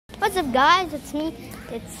What's up, guys? It's me.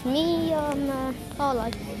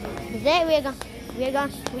 Paula. Today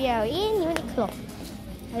we are in Uniqlo.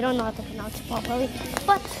 I don't know how to pronounce it properly,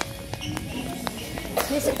 but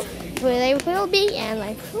this is where they will be, and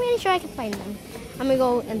I'm really sure I can find them. I'm gonna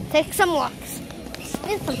go and take some walks.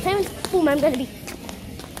 In some time, boom! I'm gonna be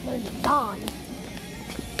gone.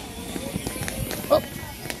 Oh.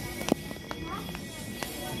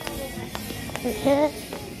 Okay.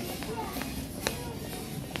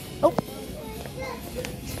 Oh.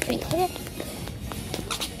 Right here.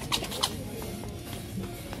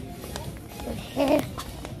 Right here.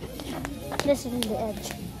 This is the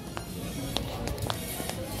edge.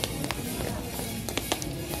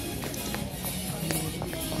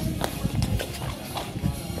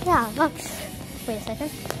 Yeah, look. Wait a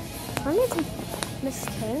second. I made some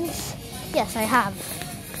mistakes. Yes, I have.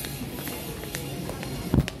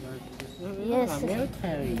 Yes,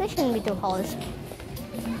 this shouldn't be too hard.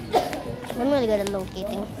 I'm really good at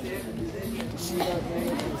locating.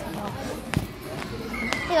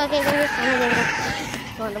 Okay,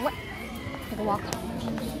 go on the what? Take a walk.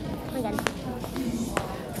 Again.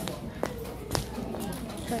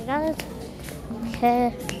 So I got it.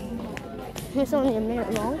 Okay. It's only a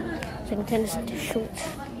minute long, so I can turn this into shorts.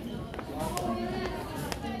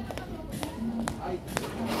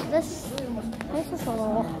 This is a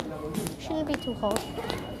little, shouldn't be too hard.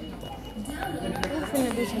 I'm just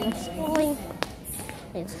gonna do some exploring.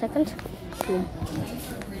 Wait a second. Boom.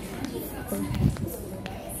 Boom.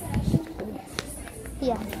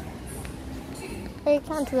 Yeah. I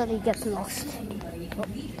can't really get lost.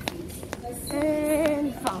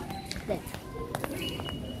 And found there.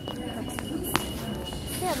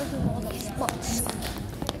 Yeah, this is all the spots.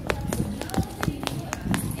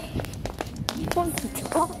 22.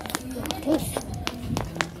 Oh, taste.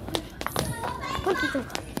 22.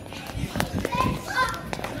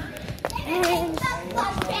 And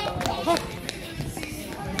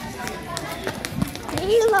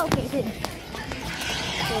relocated.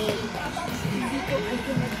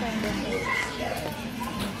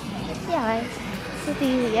 Yeah, right. This is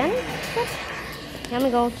the end. Let me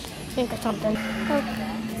go think of something.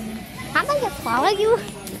 I'm gonna just follow you.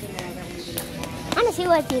 I'm gonna see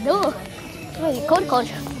what you do. Wait, code.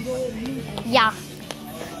 Yeah.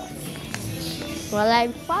 Well, I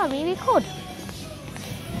probably record.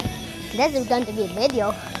 This is going to be a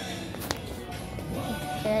video.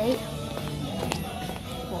 Okay.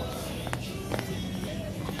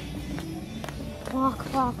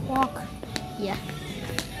 Walk. Yeah.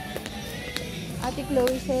 Ate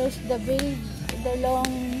Chloe says the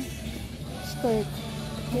long skirt.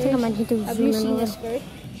 I think I might need to Have zoom you in seen a the little. skirt?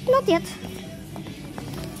 Not yet.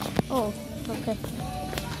 Oh, okay.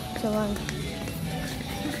 So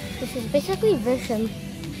this is basically Vision.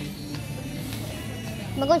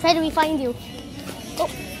 I'm gonna try to find you. Oh,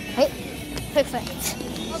 right. Perfect.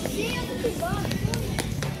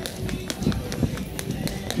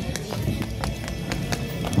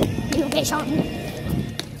 Location.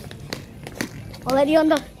 Already on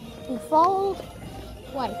the fall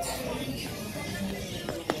white.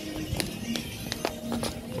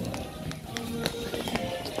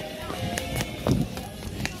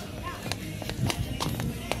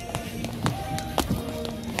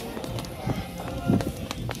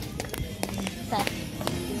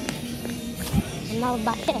 And now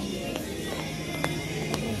back here.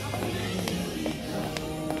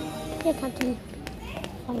 Here can't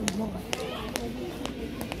find more.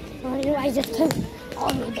 Why do I just turn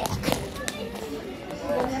all the way back?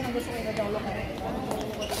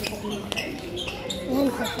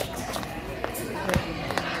 And perfect.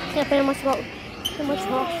 Yeah, pretty much lost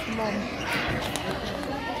mom.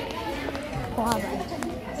 Oh, alright.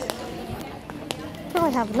 Now I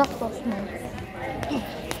have enough lost mom.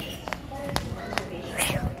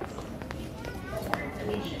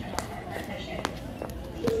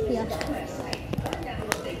 Yeah.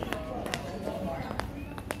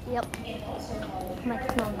 Yep. Might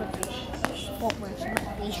smell good. Spot where she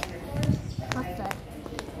might be. What's that?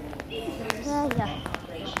 Yeah.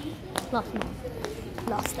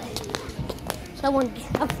 Lost it. So I want to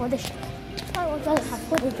have footage. I want to have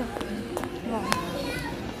footage of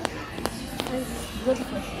it's good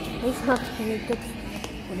footage. It's not really good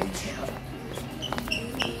footage.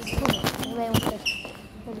 Oh, wait, what's this?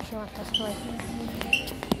 Maybe she wants us to wait.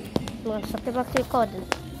 I'm going to stop the back to recording.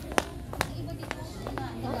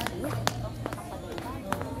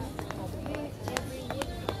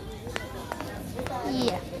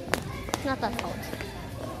 Yeah, not that hot.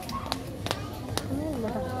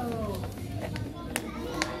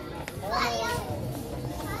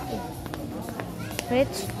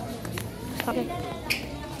 Rich. Okay.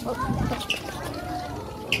 Oh, touch.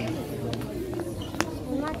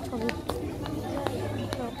 I'm actually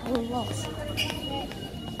so lost.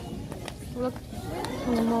 Look,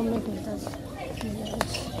 in the moment it does.